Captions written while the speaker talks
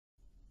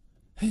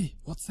Hey,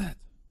 what's that?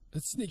 A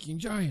sneaking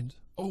giant.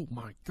 Oh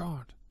my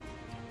god.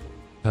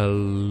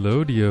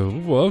 Hello Dio,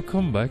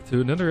 welcome back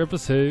to another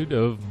episode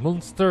of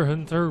Monster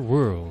Hunter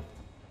World,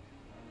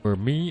 where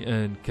me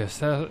and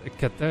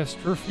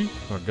Catastrophe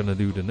are gonna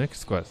do the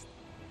next quest.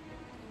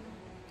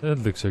 That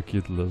looks so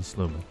cute, a little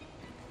snowman.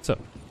 So,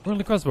 we're on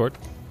the quest board.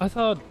 I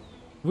thought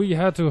we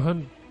had to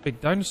hunt big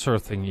dinosaur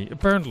thingy.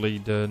 Apparently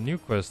the new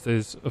quest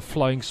is a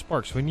flying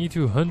sparks. We need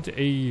to hunt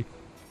a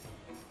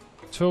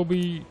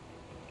Tobi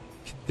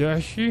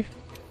Kadachi.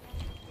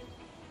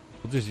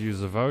 We'll just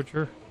use a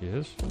voucher,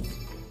 yes.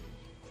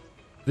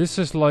 This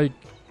is like,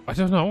 I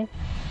don't know,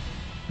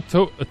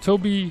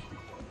 Tobi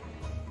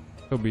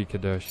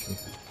Kadachi.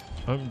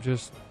 I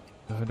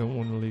don't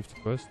want to leave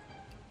the quest.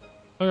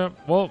 Okay,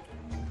 well,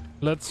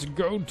 let's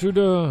go to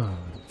the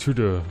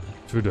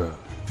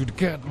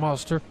cat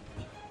master.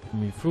 Give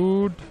me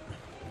food.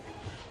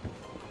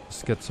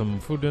 Let's get some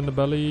food in the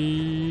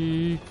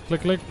belly.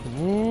 Click, click.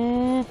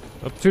 Whoop.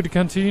 Up to the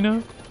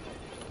cantina.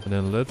 And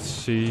then let's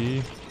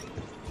see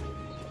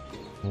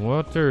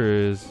what there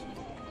is.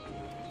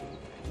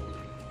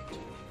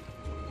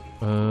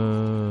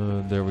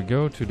 There we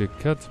go, to the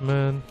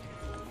Catman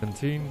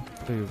canteen.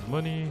 Pay of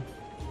money.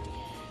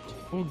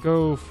 We'll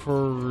go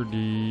for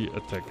the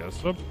attack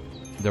us up.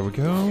 There we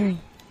go.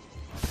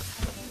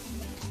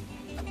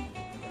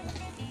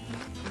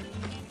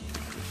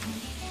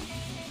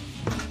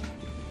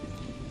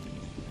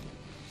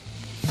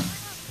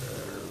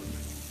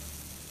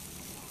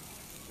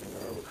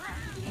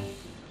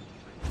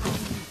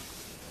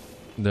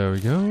 There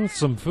we go,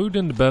 some food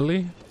in the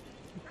belly.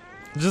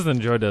 Just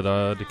enjoy that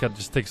the cat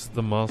just takes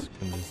the mask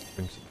and just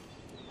drinks it.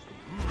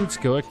 Food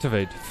skill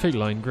activate,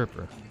 feline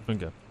gripper.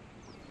 Okay.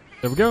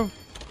 There we go.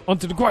 On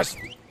to the quest.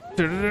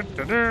 Okay,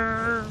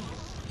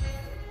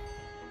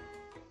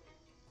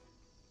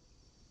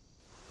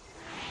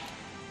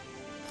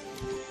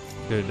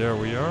 there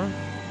we are.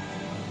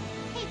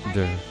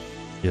 There.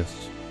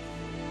 Yes.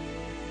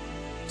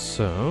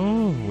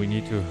 So, we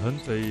need to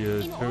hunt a...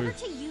 In order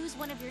to use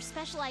one of your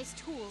specialized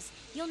tools,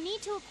 you'll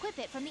need to equip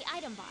it from the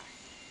item bar.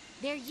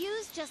 They're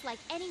used just like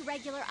any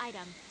regular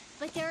item,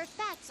 but their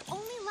effects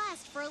only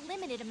last for a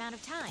limited amount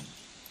of time.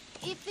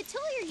 If the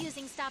tool you're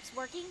using stops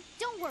working,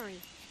 don't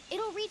worry.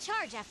 It'll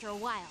recharge after a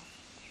while.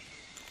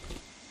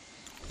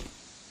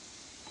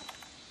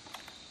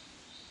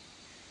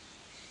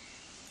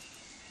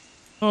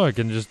 Oh, I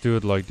can just do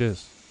it like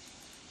this.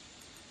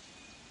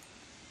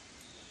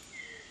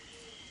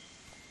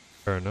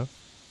 Fair enough.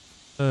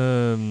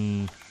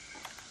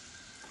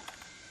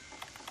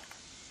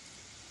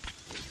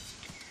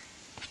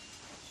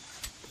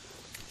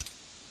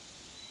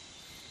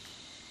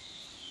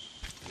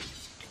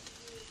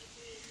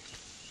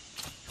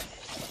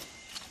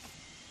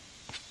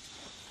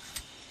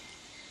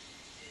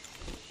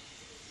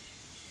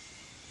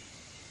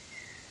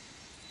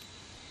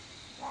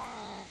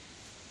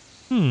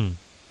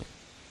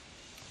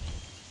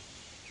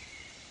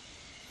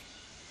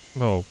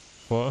 Oh,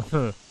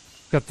 well,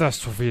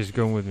 Catastrophe is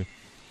going with me.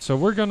 So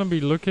we're gonna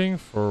be looking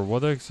for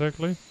what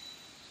exactly?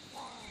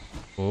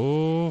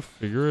 Oh,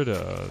 figure it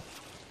out.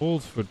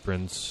 Old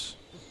footprints.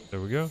 There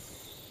we go.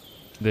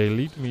 They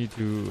lead me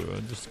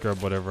to just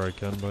grab whatever I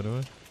can, by the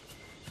way.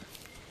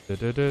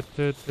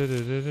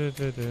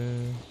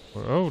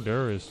 Oh,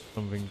 there is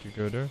something to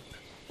go there.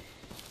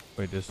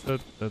 Wait, is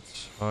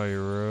that's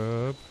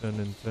higher up than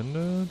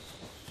intended?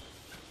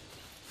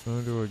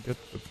 How do I get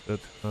up that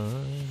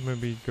high?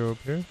 Maybe go up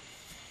here?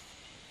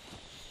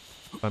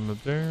 I'm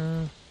up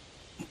there.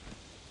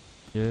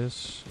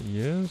 Yes,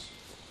 yes.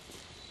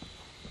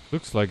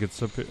 Looks like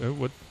it's up here. Oh,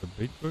 what? A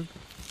bait bug?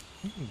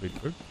 Bait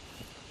bug.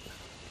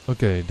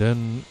 Okay,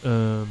 then,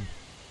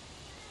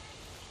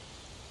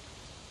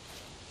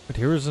 but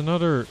here is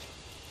another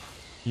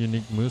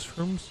unique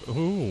mushrooms.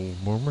 Oh,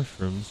 more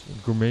mushrooms.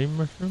 Gourmet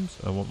mushrooms?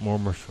 I want more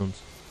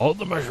mushrooms. All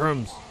the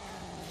mushrooms!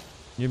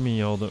 Give me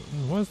all the...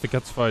 Why is the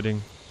cats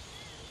fighting?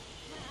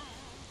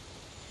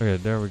 Okay,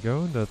 there we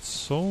go. That's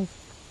solved.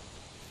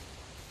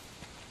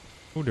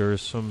 Oh, there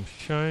is some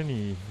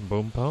shiny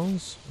bone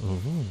pals. Oh.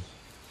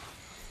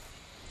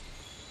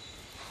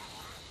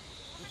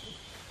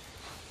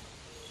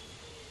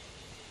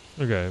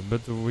 Okay,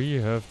 but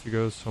we have to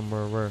go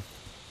somewhere where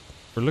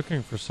we're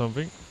looking for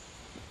something.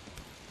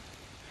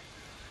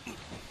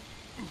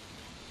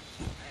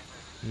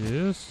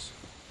 Yes.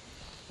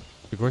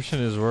 The question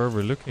is where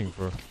we're looking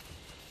for.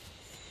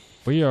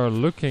 We are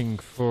looking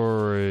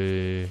for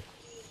a...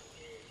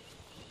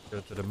 Go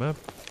to the map.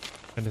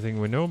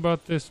 Anything we know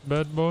about this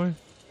bad boy?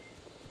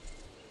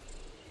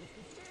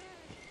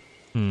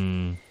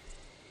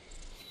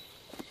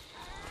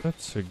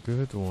 That's a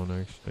good one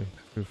actually.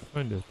 To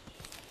find it.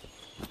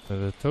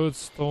 The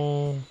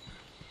toadstool.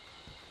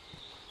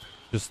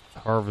 Just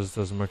harvest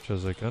as much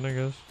as I can, I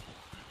guess.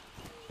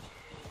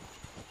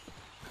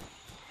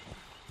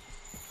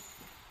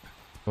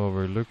 While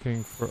we're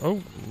looking for...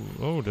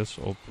 Oh, that's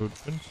old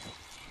footprints.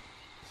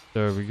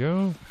 There we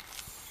go.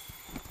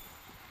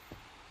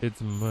 It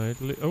might...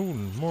 Oh,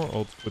 more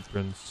old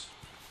footprints.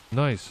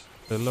 Nice.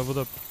 They leveled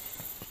up.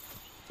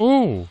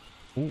 Oh!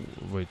 Oh,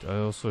 wait, I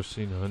also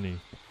seen honey.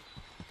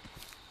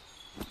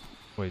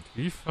 Wait,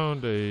 we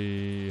found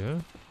a... Huh?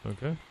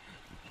 Okay.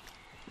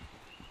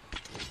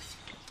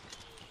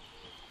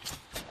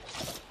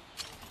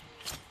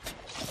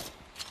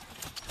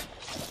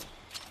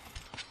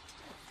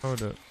 Oh,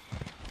 the...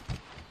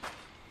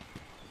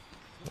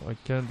 I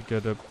can't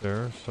get up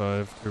there, so I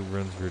have to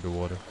run through the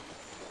water.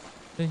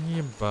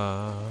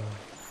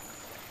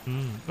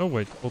 Oh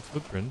wait, old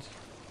footprints.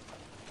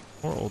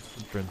 More old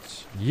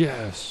footprints.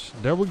 Yes!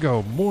 There we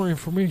go, more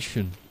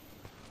information.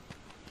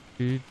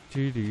 La la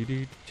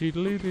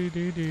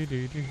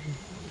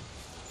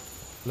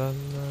la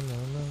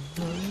la la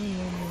la.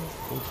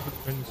 Old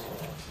footprints.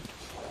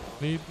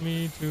 Lead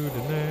me to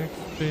the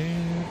next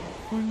bit.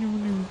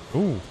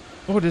 Oh!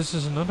 Oh, this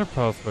is another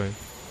pathway.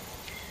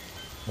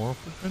 More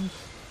footprints.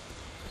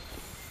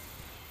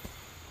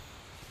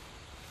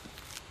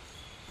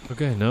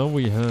 Okay, now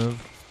we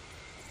have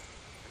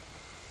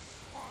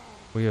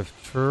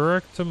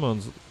tracked a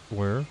monster.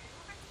 Where?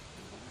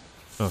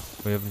 Oh,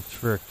 we haven't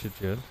tracked it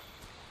yet.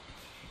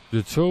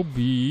 The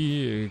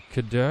Tobi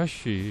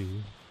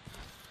Kadachi.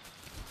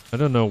 I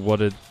don't know what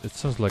it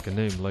sounds like a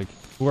name. Like,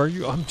 who are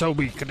you? I'm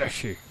Tobi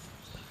Kadachi.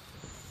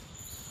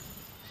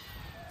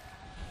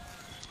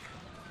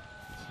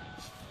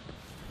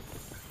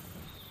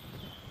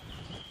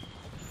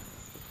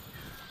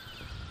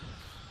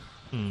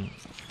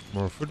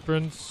 More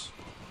footprints.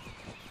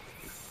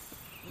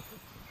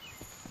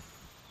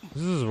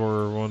 This is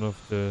where one of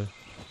the...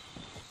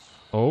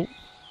 Oh.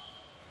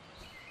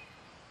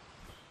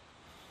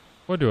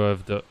 Why do I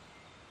have the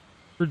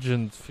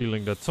urgent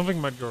feeling that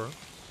something might go wrong?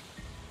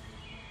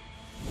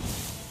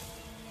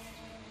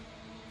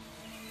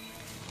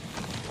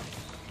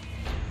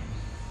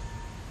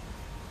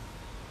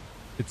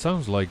 It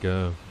sounds like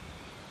a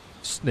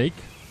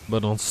snake,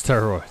 but on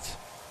steroids.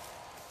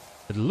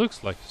 It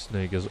looks like a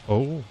snake as...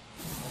 Oh.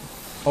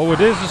 Oh,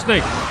 it is a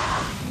snake!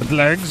 With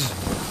legs!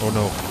 Oh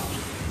no.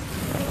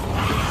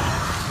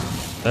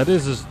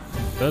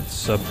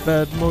 That's a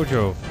bad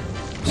mojo.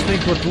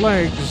 Snake with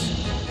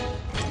legs!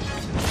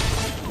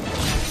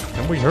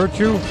 Can we hurt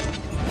you?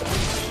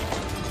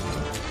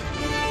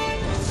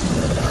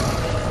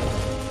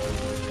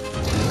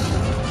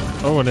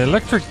 Oh, an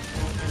electric!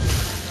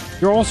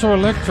 You're also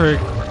electric!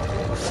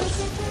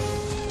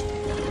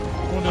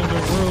 What in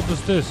the world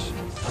is this?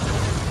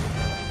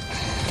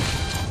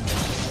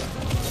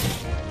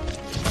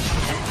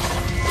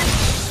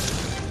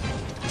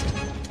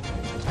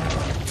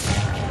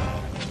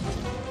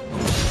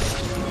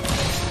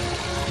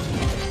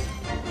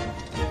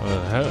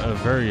 A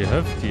very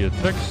hefty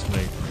attack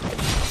snake.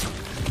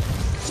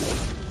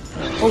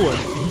 Oh,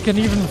 he can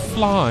even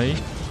fly.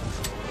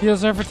 He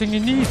has everything he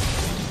needs.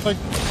 Like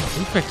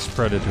Apex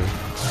Predator.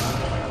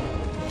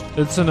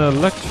 It's an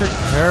electric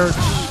haired.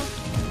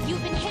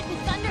 You've been hit with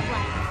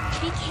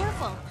Thunderblast. Be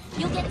careful.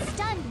 You'll get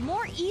stunned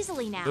more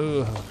easily now.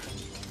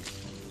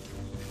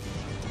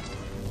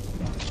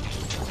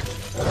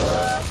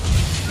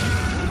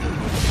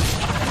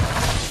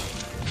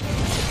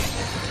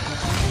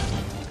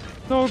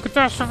 No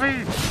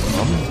catastrophe!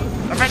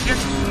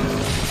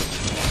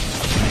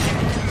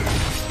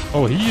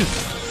 Oh, he is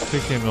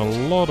taking a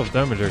lot of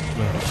damage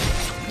actually.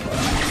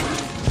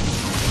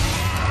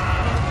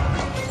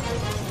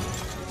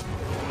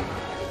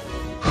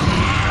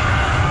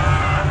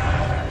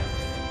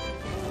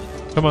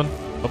 Come on,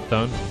 up,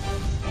 down.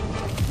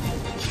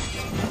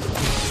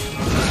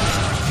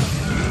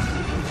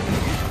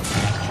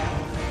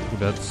 Ooh,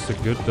 that's a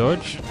good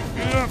dodge.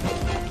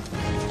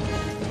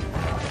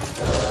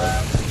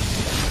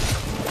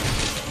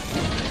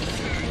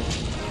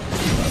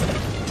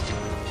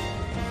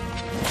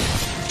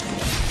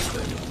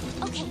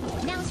 Okay,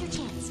 now's your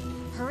chance.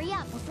 Hurry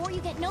up before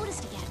you get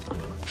noticed again.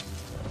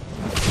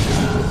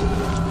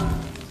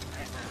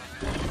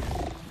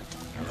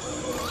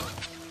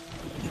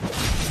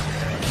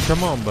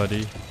 Come on,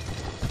 buddy.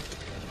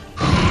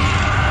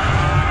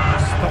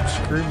 Stop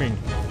screaming.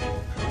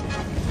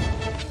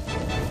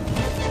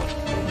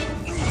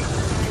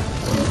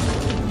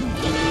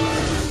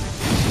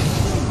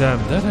 Damn,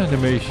 that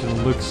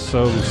animation looks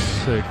so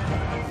sick.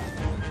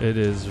 It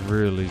is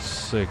really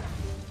sick.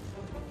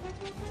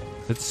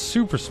 It's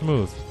super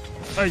smooth.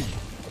 Ay.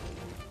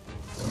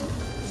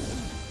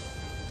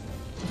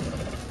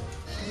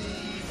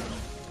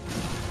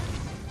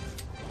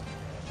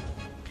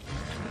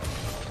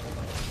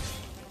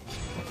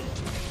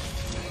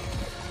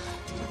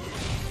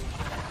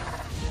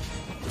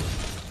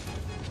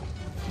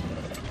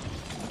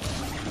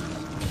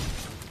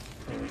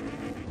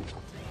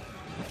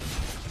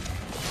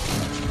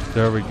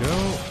 There we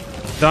go.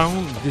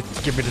 Down.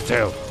 Give me the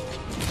tail.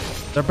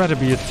 There better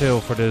be a tail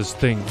for this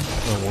thing.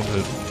 I want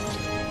it.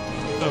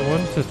 I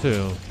want the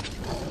tail.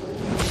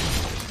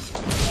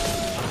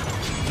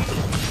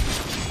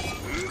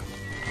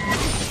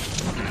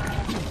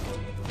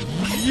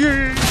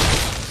 Yeah.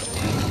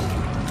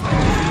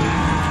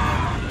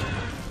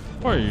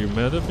 Why are you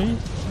mad at me?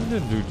 I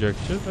didn't do jack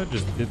shit. I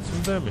just did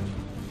some damage.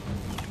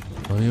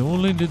 I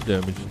only did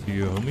damage to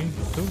you, homie.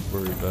 Don't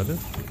worry about it.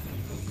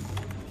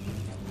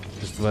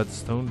 Just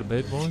Gladstone the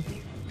bait boy.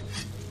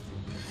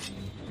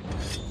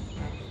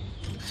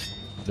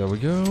 There we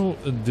go.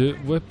 The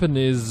weapon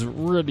is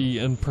ready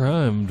and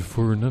primed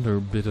for another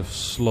bit of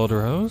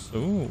slaughterhouse.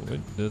 Oh,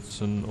 wait,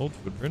 that's an old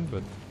footprint,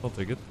 but I'll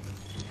take it.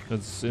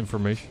 That's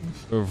information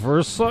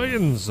for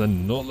science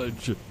and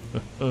knowledge.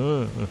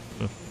 Na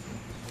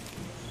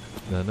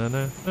na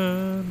na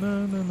na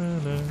na na na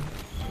na.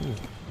 Ooh.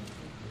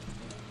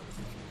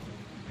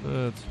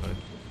 That's fine.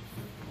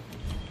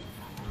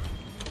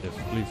 Yes,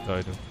 please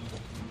die though.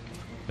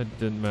 That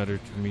didn't matter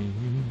to me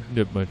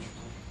that much.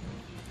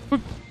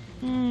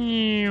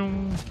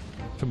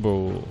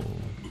 Tumble.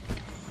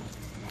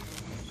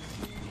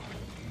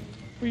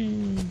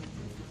 Whee.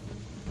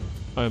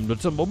 I'm the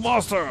Tumble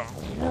Master!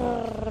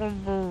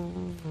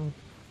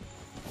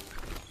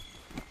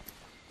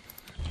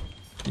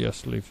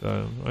 Yes, leave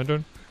that. I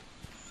don't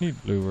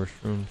need blue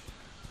mushrooms.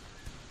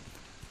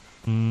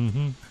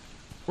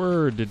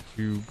 Where did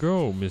you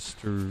go,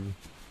 Mr.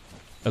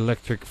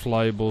 Electric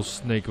Flyable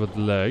Snake with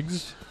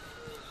legs?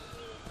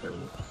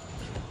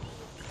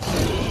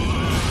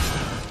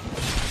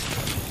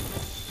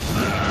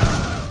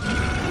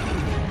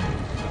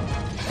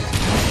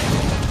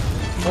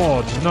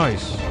 Oh,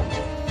 nice.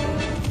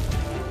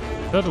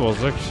 That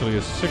was actually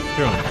a sick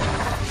jump.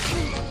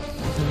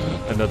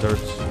 And that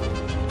hurts.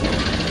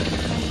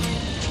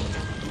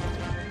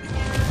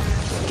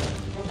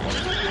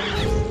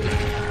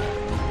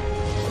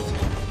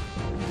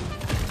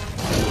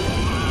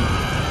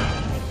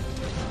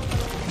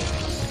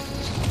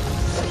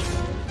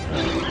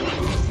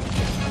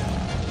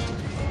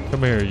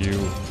 Come here, you.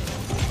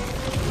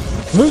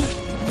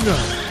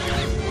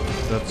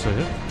 That's a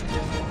hit.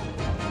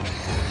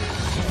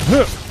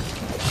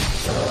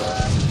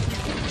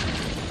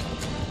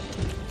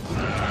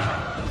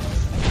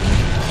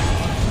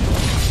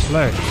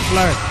 Flag,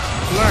 flag,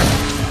 flag,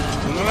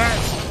 flag,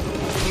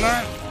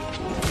 flag.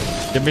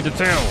 Give me the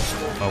tail.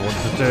 I want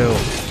the tail.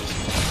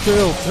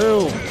 Tail,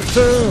 tail,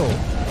 tail.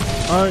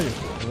 I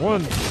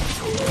want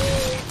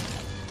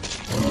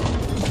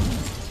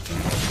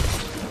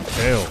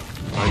tail.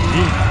 I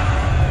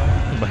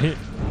need.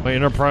 My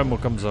inner primal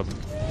comes up.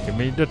 Give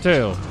me the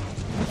tail.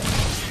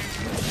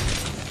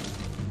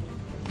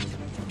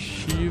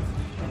 Sheath.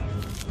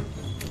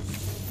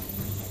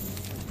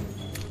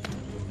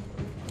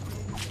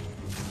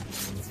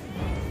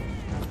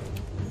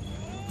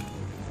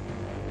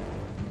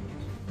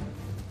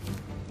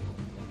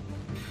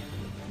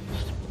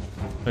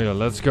 Yeah,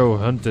 let's go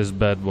hunt this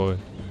bad boy.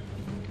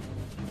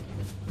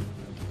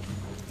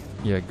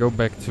 Yeah, go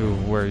back to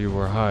where you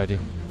were hiding.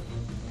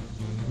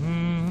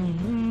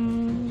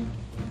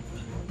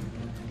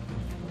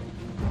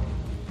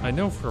 I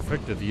know for a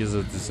fact that he is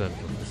a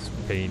descendant of this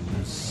pain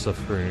and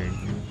suffering.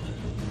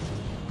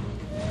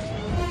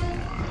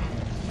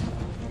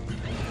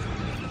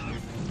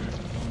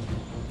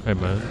 Hey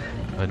man,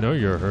 I know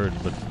you're hurt,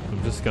 but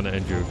I'm just gonna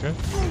end you, okay?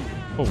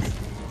 Oh.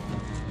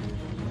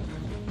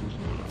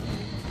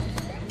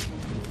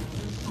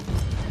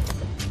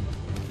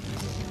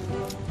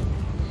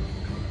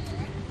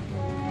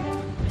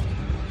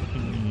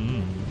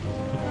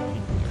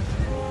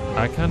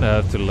 I kinda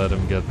have to let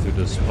him get to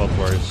the spot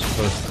where he's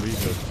supposed to be,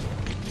 but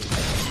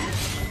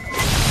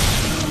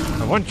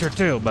I want your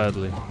tail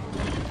badly. I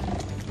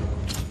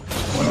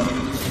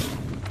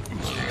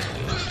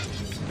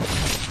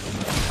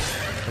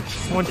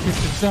just want you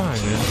to die,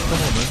 man.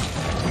 Come on, man.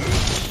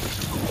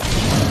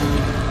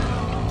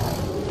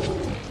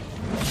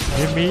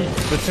 Give me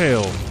the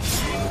tail.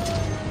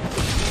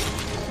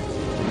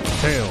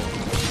 Tail.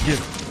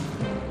 Give.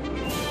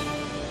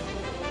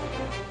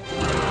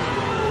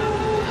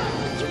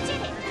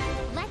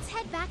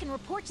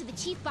 Report to the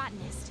chief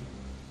botanist.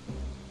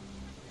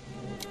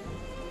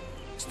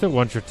 Still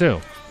want your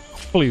tail.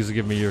 Please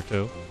give me your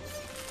tail.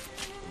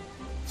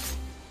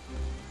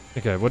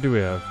 Okay, what do we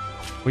have?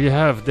 We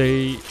have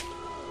the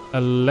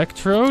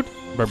electrode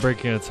by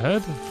breaking its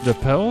head, the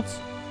pelt,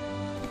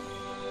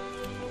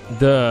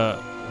 the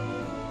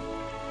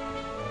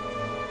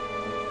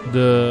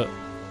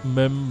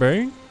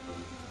membrane,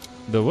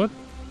 the what?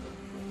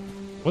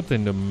 What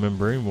in the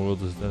membrane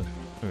world is that?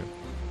 Okay.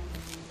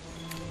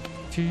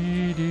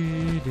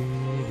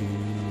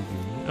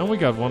 And we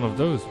got one of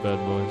those bad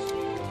boys.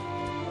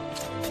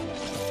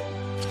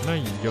 Now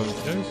you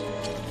yoink those.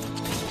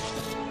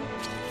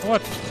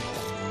 What?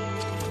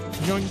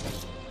 Yoink.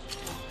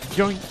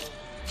 Yoink.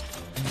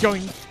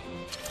 Yoink.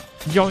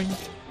 Yoink.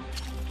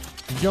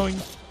 Yoink.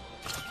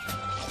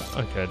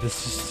 Okay, this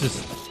is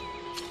just...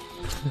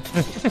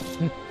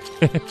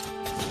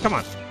 Come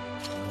on.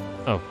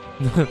 Oh.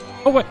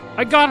 Oh wait,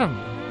 I got him!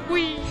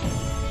 Whee!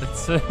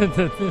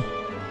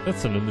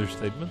 That's an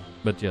understatement,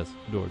 but yes,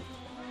 it worked.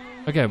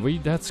 Okay,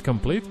 that's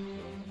complete.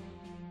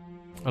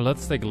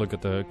 Let's take a look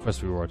at the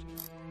quest reward.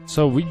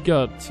 So we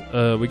got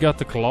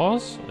the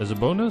claws as a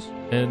bonus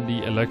and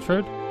the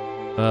electrode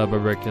by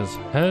breaking his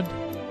head.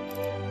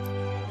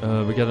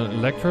 We got an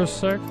electro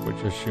sac,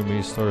 which I assume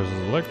he stores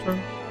as electro.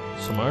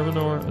 some iron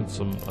ore, and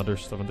some other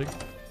stuff, I think.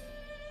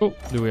 Oh,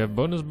 do we have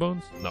bonus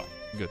bones? No,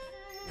 good.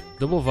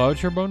 Double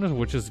voucher bonus,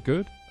 which is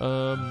good.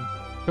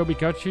 Tobi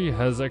Kadachi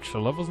has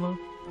extra levels now.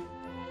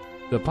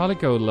 The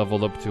Palico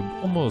leveled up to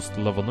almost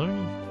level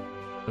 9.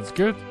 That's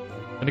good.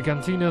 And the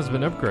cantina has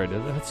been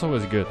upgraded. That's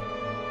always good.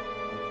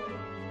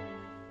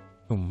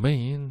 Oh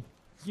man.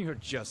 You're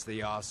just the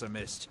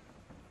awesomest.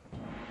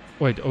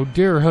 Wait, oh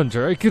dear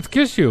hunter, I could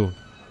kiss you.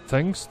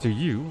 Thanks to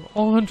you,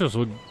 all hunters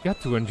will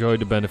get to enjoy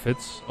the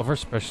benefits of our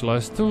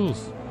specialized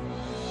tools.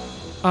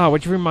 Ah,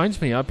 which reminds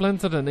me, I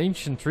planted an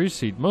ancient tree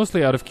seed,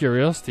 mostly out of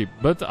curiosity,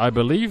 but I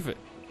believe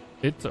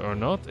it or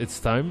not, it's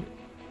time.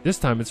 This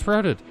time it's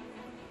sprouted.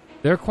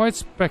 They're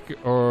quite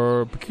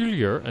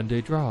peculiar, and they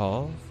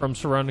draw from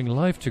surrounding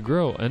life to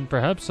grow, and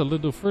perhaps a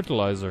little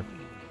fertilizer.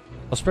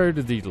 I'll spare you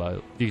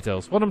the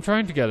details. What I'm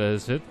trying to get at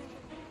is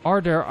are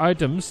there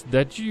items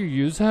that you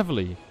use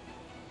heavily?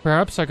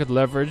 Perhaps I could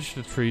leverage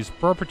the tree's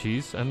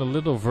properties and a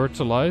little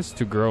fertilize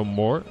to grow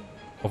more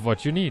of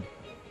what you need.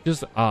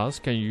 Just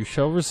ask and you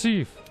shall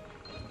receive.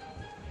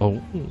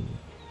 Oh.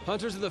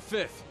 Hunters of the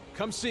 5th,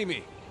 come see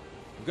me.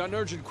 We've got an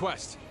urgent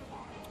quest.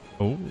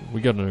 Oh,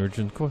 we got an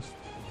urgent quest.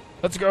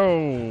 Let's go!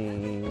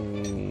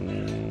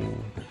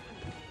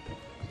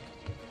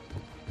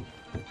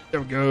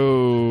 There we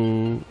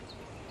go!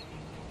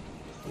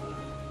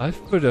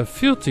 I've put a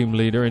field team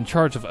leader in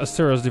charge of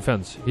Astera's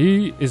defense.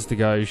 He is the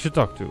guy you should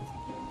talk to.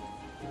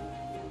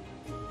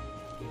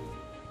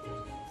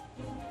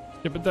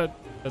 Yeah, but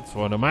that's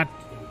what I'm at.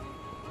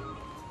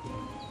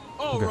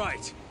 All okay.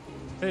 right.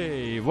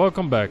 Hey,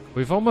 welcome back.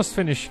 We've almost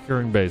finished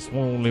securing base.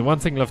 Only one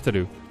thing left to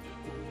do.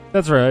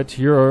 That's right,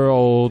 your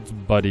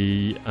old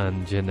buddy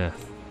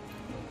Anjaneth.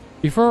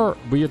 Before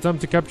we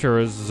attempt to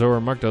capture Zora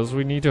Magdas,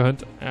 we need to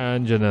hunt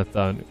Anjaneth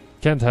down.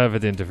 Can't have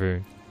it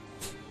interfering.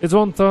 It's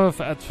one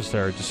tough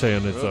adversary to say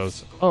on its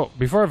toes. Oh,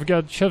 before I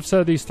forget, Chef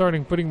said he's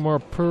starting putting more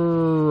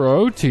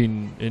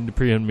protein in the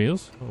pre-hunt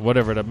meals.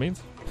 Whatever that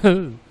means.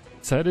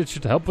 Said it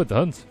should help with the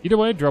hunt. Either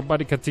way, drop by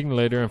the canteen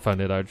later and find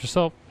it out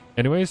yourself.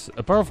 Anyways,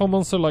 a powerful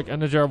monster like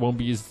Anajar won't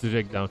be easy to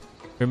take down.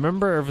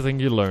 Remember everything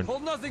you learned.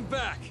 Hold nothing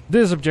back.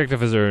 This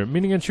objective is urgent,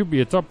 meaning it should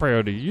be a top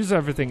priority. Use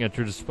everything at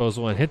your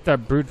disposal and hit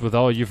that brute with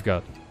all you've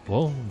got.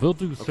 Well, will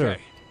do, sir.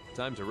 Okay,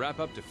 time to wrap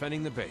up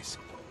defending the base.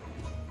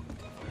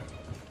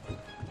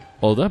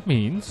 Well, that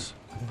means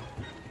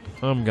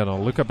I'm gonna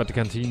look up at the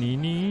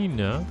canteen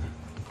now.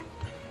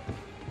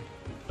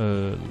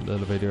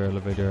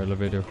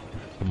 Elevator.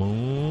 Come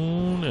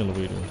on,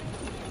 elevator.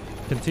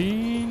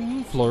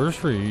 Canteen, floor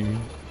 3.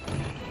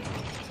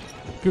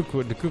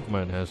 The cook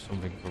man has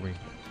something for me.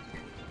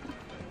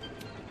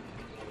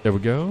 There we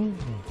go.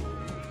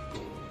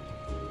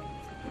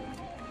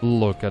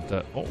 Look at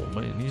that. Oh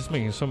man, he's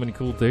making so many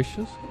cool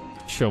dishes.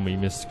 Show me,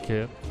 Mr.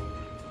 Kid.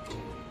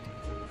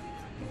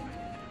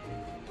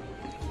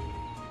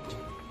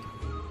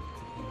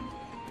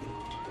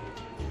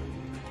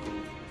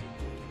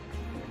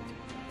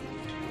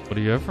 What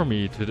do you have for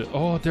me today?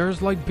 Oh,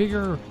 there's like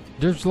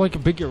a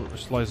bigger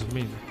slice of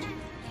meat.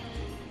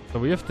 So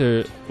we have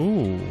to...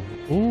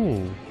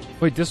 Ooh.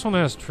 Wait, this one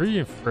has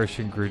 3 fresh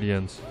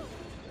ingredients.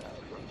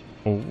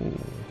 Oh.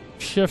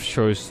 Chef's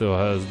choice still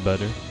has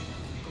better.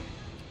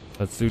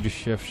 Let's do the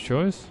chef's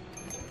choice.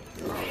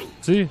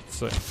 See?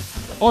 It's like...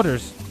 Oh,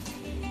 there's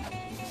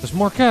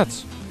more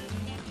cats.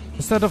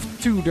 Instead of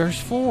 2, there's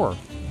 4.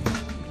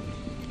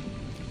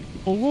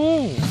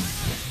 Oh.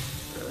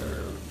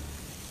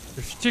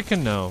 There's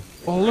chicken now.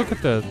 Oh, look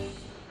at that.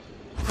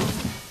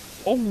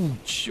 Oh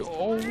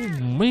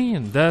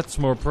man, that's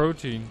more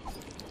protein.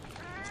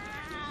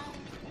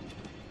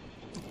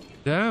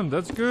 Damn,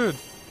 that's good.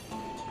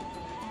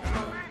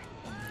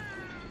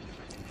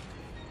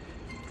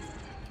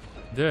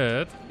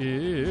 That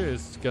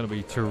is gonna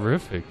be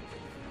terrific.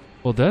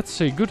 Well, that's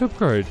a good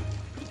upgrade.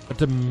 At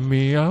the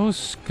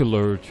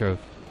Meowscler.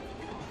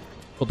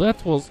 Well,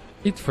 that was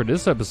it for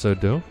this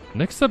episode, though.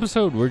 Next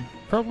episode, we're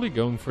probably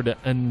going for the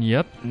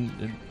Anyat.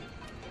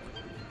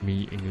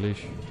 Me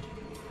English.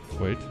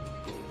 Wait.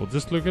 We'll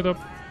just look it up.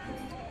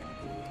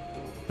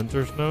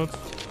 Hunter's note.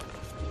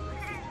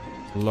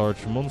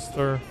 Large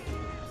monster.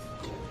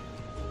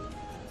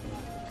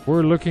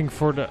 We're looking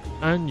for the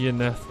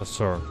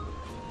Anyanethosaur.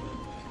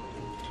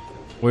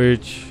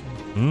 Which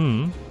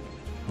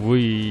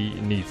we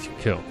need to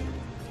kill.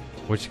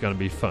 Which is gonna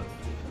be fun.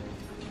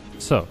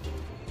 So,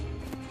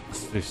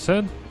 as they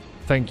said,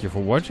 thank you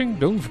for watching.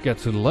 Don't forget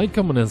to like,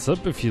 comment, and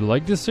sub if you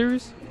like this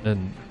series.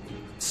 And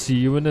see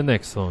you in the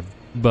next one.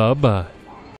 Bye bye.